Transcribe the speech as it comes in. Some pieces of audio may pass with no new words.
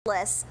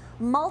cordless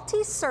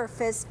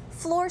multi-surface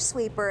floor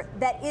sweeper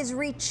that is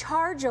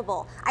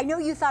rechargeable. I know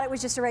you thought it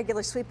was just a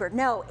regular sweeper.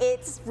 No,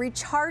 it's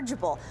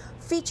rechargeable.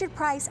 Featured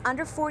price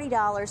under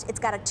 $40. It's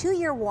got a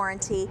 2-year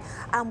warranty.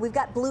 We've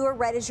got blue or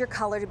red as your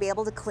color to be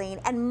able to clean,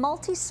 and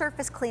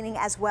multi-surface cleaning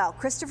as well.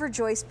 Christopher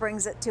Joyce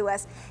brings it to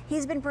us.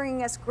 He's been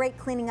bringing us great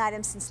cleaning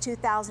items since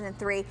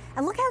 2003.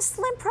 And look how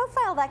slim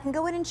profile that can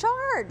go in and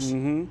charge.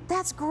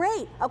 That's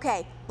great.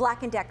 Okay,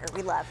 Black & Decker,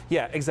 we love.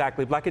 Yeah,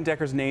 exactly. Black &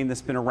 Decker's name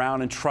that's been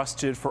around and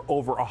trusted for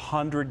over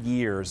 100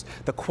 years.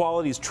 The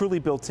quality is truly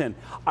built in.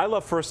 I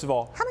love, first of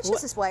all, how much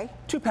does this weigh?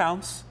 2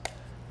 pounds.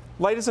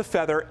 Light as a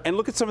feather, and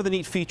look at some of the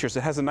neat features.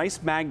 It has a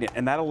nice magnet,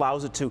 and that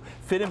allows it to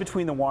fit in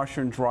between the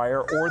washer and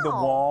dryer or the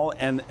wall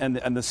and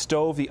the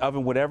stove, the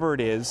oven, whatever it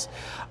is.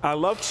 I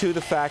love, too,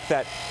 the fact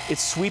that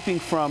it's sweeping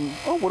from,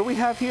 oh, what do we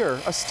have here?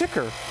 A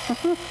sticker.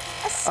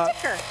 A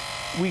sticker.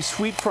 We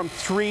sweep from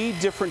 3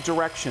 different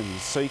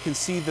directions. So you can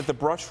see that the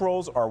brush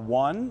rolls are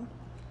 1,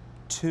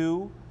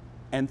 2,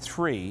 and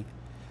 3.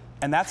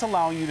 And that's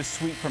allowing you to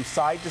sweep from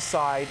side to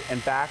side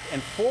and back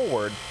and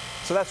forward.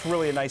 So that's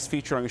really a nice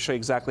feature. I'm going to show you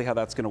exactly how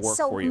that's going to work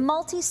for you. So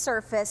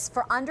multi-surface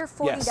for under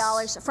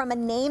 $40 from a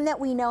name that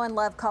we know and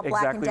love called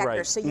Black & Decker.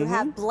 Right. So you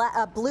have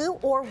blue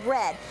or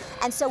red.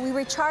 And so we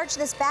recharge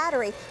this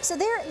battery. So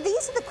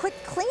these are the quick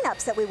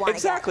cleanups that we want to get.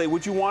 Exactly.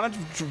 Would you want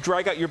to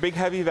drag out your big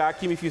heavy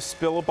vacuum if you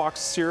spill a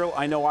box of cereal?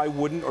 I know I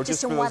wouldn't, or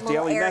just for those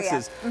daily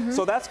messes.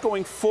 So that's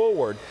going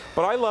forward.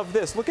 But I love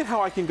this. Look at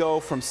how I can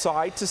go from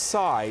side to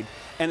side,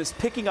 and it's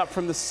picking up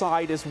from the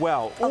side as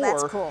well. Oh,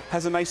 that's cool.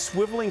 Has a nice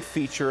swiveling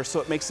feature,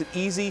 so it makes it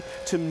easy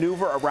to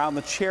maneuver around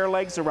the chair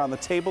legs, around the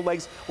table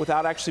legs,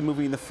 without actually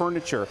moving the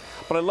furniture.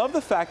 But I love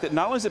the fact that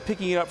not only is it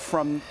picking it up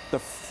from the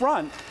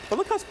front, but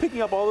look how it's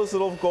picking up all those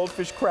little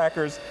goldfish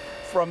crackers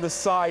from the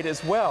side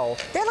as well.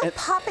 They're like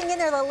popping in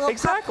there, the little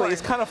Exactly. popcorn.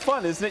 It's kind of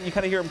fun, isn't it? You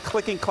kind of hear them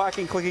clicking,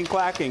 clacking, clicking,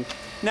 clacking.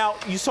 Now,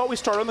 you saw we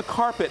start on the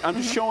carpet. I'm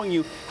just showing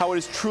you how it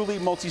is truly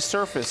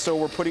multi-surface. So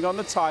we're putting on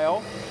the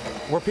tile.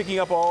 We're picking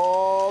up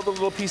all the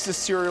little pieces of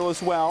cereal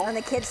as well. And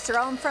the kids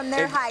throw them from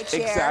their high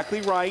chair.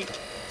 Exactly right.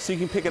 So you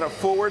can pick it up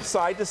forward,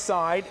 side to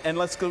side, and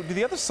let's go to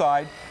the other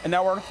side. And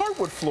now we're on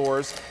hardwood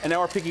floors, and now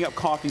we're picking up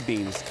coffee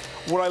beans.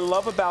 What I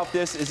love about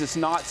this is it's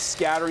not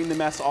scattering the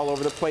mess all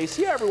over the place.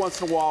 Yeah, every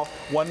once in a while,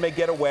 one may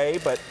get away,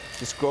 but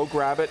just go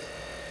grab it.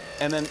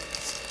 And then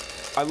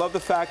I love the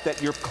fact that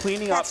you're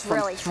cleaning up from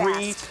really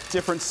 3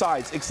 different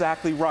sides.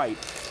 Exactly right.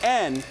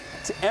 And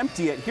to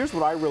empty it, here's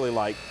what I really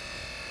like.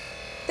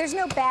 There's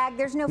no bag,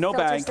 there's no filters,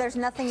 bag. There's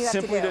nothing you have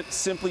to do.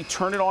 Simply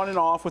turn it on and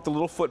off with the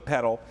little foot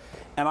pedal.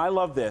 And I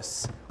love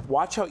this.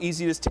 Watch how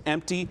easy it is to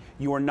empty.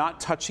 You are not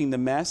touching the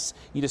mess.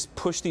 You just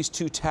push these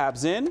 2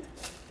 tabs in,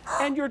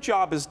 and your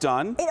job is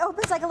done. It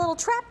opens like a little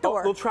trap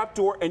door. A little trap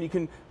door, and you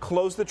can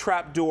close the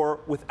trap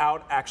door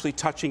without actually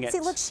touching it. See,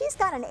 look, she's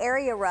got an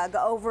area rug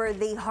over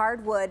the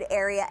hardwood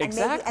area, and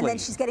and then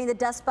she's getting the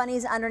dust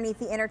bunnies underneath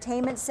the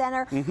entertainment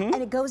center, and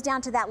it goes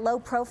down to that low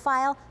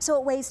profile, so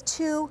it weighs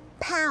 2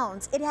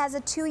 pounds. It has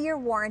a 2-year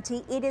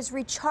warranty. It is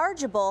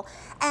rechargeable,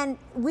 and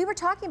we were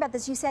talking about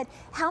this. You said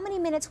how many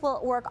minutes will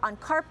it work on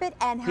carpet,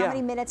 and how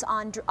many minutes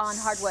on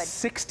hardwood?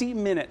 60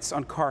 minutes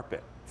on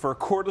carpet for a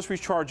cordless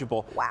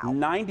rechargeable. Wow.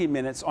 90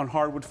 minutes on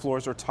hardwood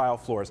floors or tile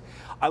floors.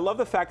 I love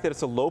the fact that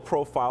it's a low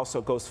profile, so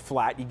it goes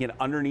flat. You get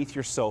underneath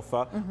your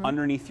sofa,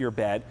 underneath your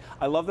bed.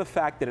 I love the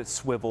fact that it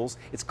swivels.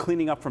 It's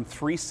cleaning up from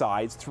 3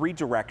 sides, 3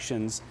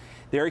 directions.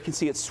 There you can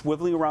see it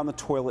swiveling around the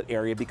toilet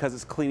area because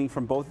it's cleaning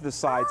from both of the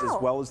sides as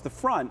well as the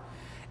front.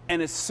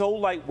 And it's so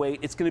lightweight,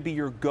 it's going to be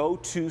your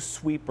go-to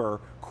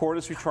sweeper,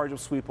 cordless rechargeable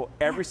sweeper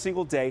every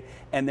single day.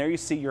 And there you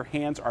see your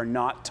hands are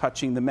not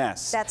touching the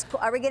mess. That's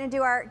cool. Are we going to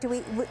do our,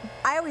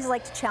 I always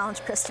like to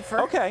challenge Christopher.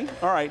 Okay,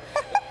 all right.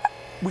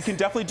 We can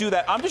definitely do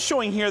that. I'm just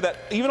showing here that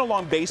even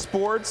along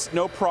baseboards,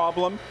 no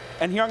problem.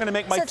 And here I'm going to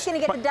make my... So it's going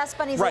to get the dust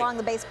bunnies along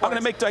the baseboards. I'm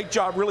going to make that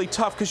job really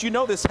tough because you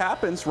know this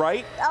happens,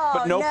 right? Oh,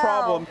 but no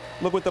problem.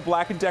 Look with the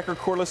Black & Decker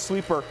cordless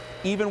sweeper,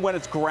 even when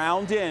it's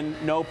ground in,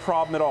 no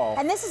problem at all.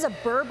 And this is a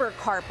Berber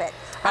carpet.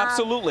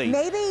 Absolutely.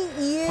 Maybe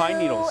you... Pine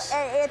needles.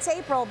 It's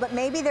April, but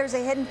maybe there's a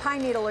hidden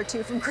pine needle or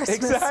 2 from Christmas.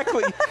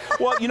 Exactly.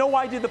 Well, you know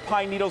why I did the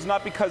pine needles?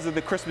 Not because of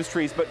the Christmas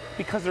trees, but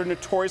because they're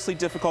notoriously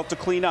difficult to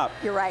clean up.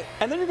 You're right.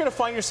 And then you're going to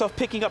find yourself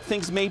picking up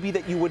things maybe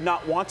that you would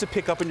not want to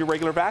pick up in your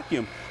regular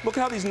vacuum. Look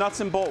at how these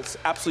nuts and bolts,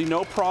 absolutely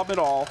no problem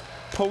at all.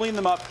 Pulling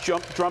them up,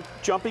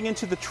 jumping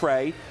into the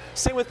tray.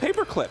 Same with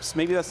paper clips.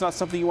 Maybe that's not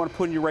something you want to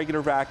put in your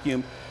regular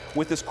vacuum.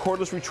 With this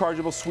cordless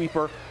rechargeable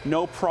sweeper,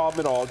 no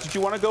problem at all. Did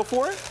you want to go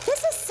for it?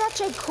 This is such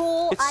a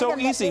cool item. It's so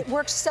easy. It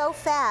works so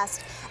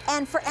fast.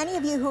 And for any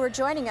of you who are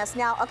joining us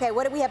now, okay,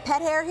 what do we have,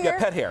 pet hair here? Yeah,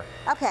 pet hair.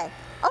 Okay.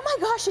 Oh my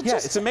gosh,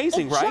 it's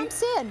amazing, right? It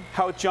jumps in.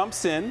 How it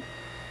jumps in.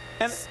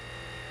 And,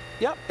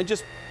 and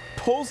just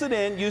pulls it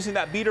in using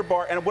that beater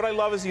bar. And what I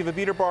love is you have a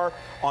beater bar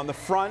on the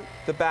front,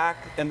 the back,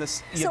 and the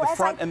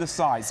front and the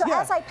sides. So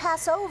as I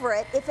pass over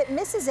it, if it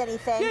misses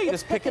anything,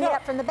 it's picking it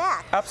up from the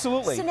back.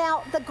 Absolutely. So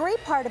now the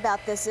great part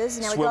about this is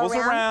now Swivels we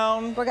go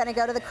around. We're going to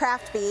go to the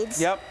craft beads.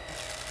 Yep.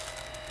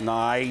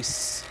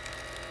 Nice.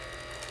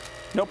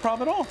 No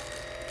problem at all.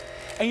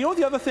 And you know what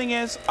the other thing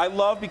is? I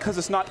love because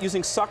it's not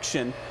using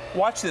suction.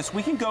 Watch this.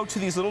 We can go to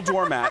these little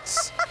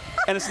doormats,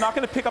 and it's not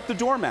going to pick up the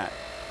doormat.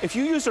 If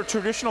you use a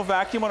traditional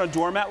vacuum on a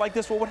doormat like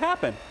this, what would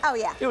happen? Oh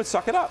yeah. It would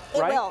suck it up, It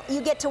right? will.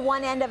 You get to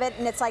one end of it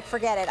and it's like,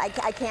 forget it. I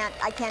can't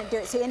do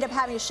it. So you end up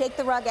having to shake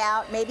the rug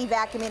out, maybe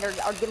vacuuming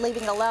or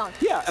leaving it alone.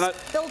 Yeah. And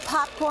Spilled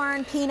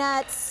popcorn,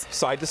 peanuts.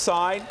 side to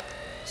side,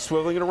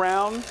 swiveling it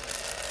around,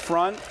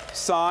 front,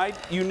 side,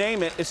 you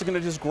name it. It's going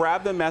to just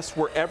grab the mess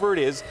wherever it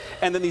is.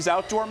 And then these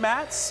outdoor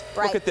mats,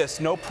 look at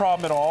this, no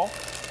problem at all.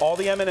 All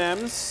the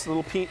M&Ms,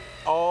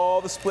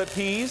 all the split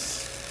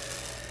peas.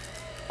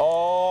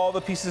 All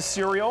the pieces of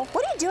cereal.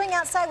 What are you doing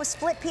outside with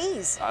split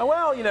peas?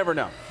 Well, you never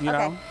know, you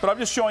know. But I'm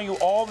just showing you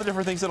all the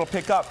different things it'll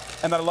pick up.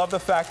 And I love the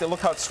fact that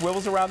look how it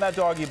swivels around that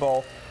doggy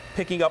bowl,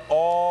 picking up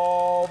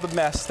all the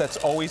mess that's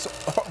always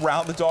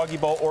around the doggy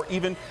bowl, or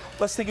even,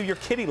 let's think of your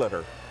kitty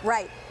litter.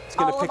 Right. It's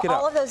going to pick it up.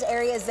 All of those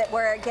areas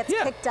where it gets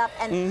picked up,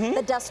 and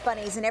the dust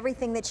bunnies and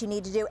everything that you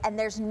need to do. And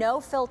there's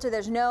no filter,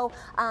 there's no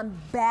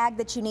bag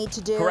that you need to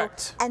do.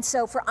 Correct. And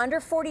so for under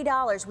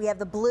 $40, we have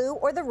the blue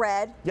or the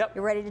red. Yep.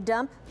 You ready to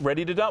dump?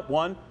 Ready to dump.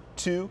 1,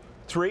 2,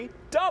 3,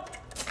 dump.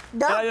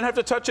 Dump. And I didn't have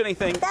to touch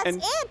anything. That's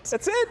it.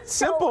 That's it.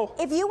 Simple.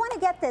 So if you want to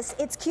get this,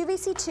 it's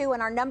QVC2,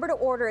 and our number to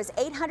order is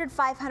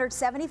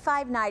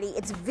 800-500-7590.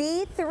 It's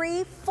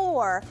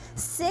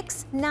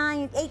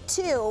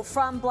V346982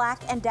 from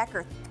Black &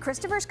 Decker.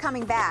 Christopher's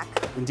coming back.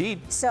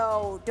 Indeed.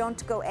 So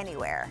don't go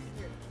anywhere.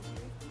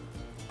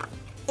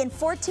 In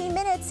 14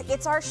 minutes,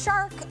 it's our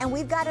shark, and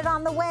we've got it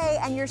on the way,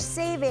 and you're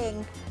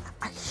saving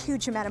a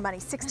huge amount of money,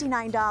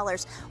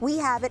 $69. We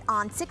have it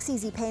on 6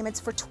 easy payments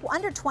for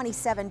under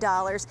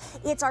 $27.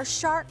 It's our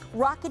Shark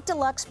Rocket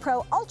Deluxe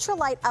Pro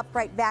Ultralight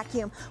Upright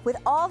Vacuum with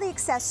all the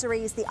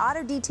accessories, the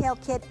auto detail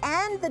kit,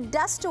 and the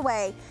dust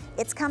away.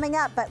 It's coming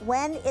up, but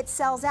when it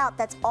sells out,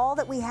 that's all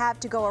that we have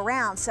to go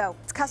around. So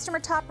it's customer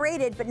top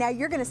rated, but now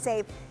you're going to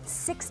save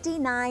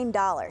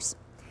 $69.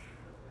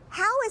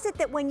 How is it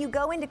that when you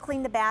go in to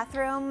clean the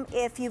bathroom,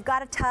 if you've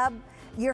got a tub,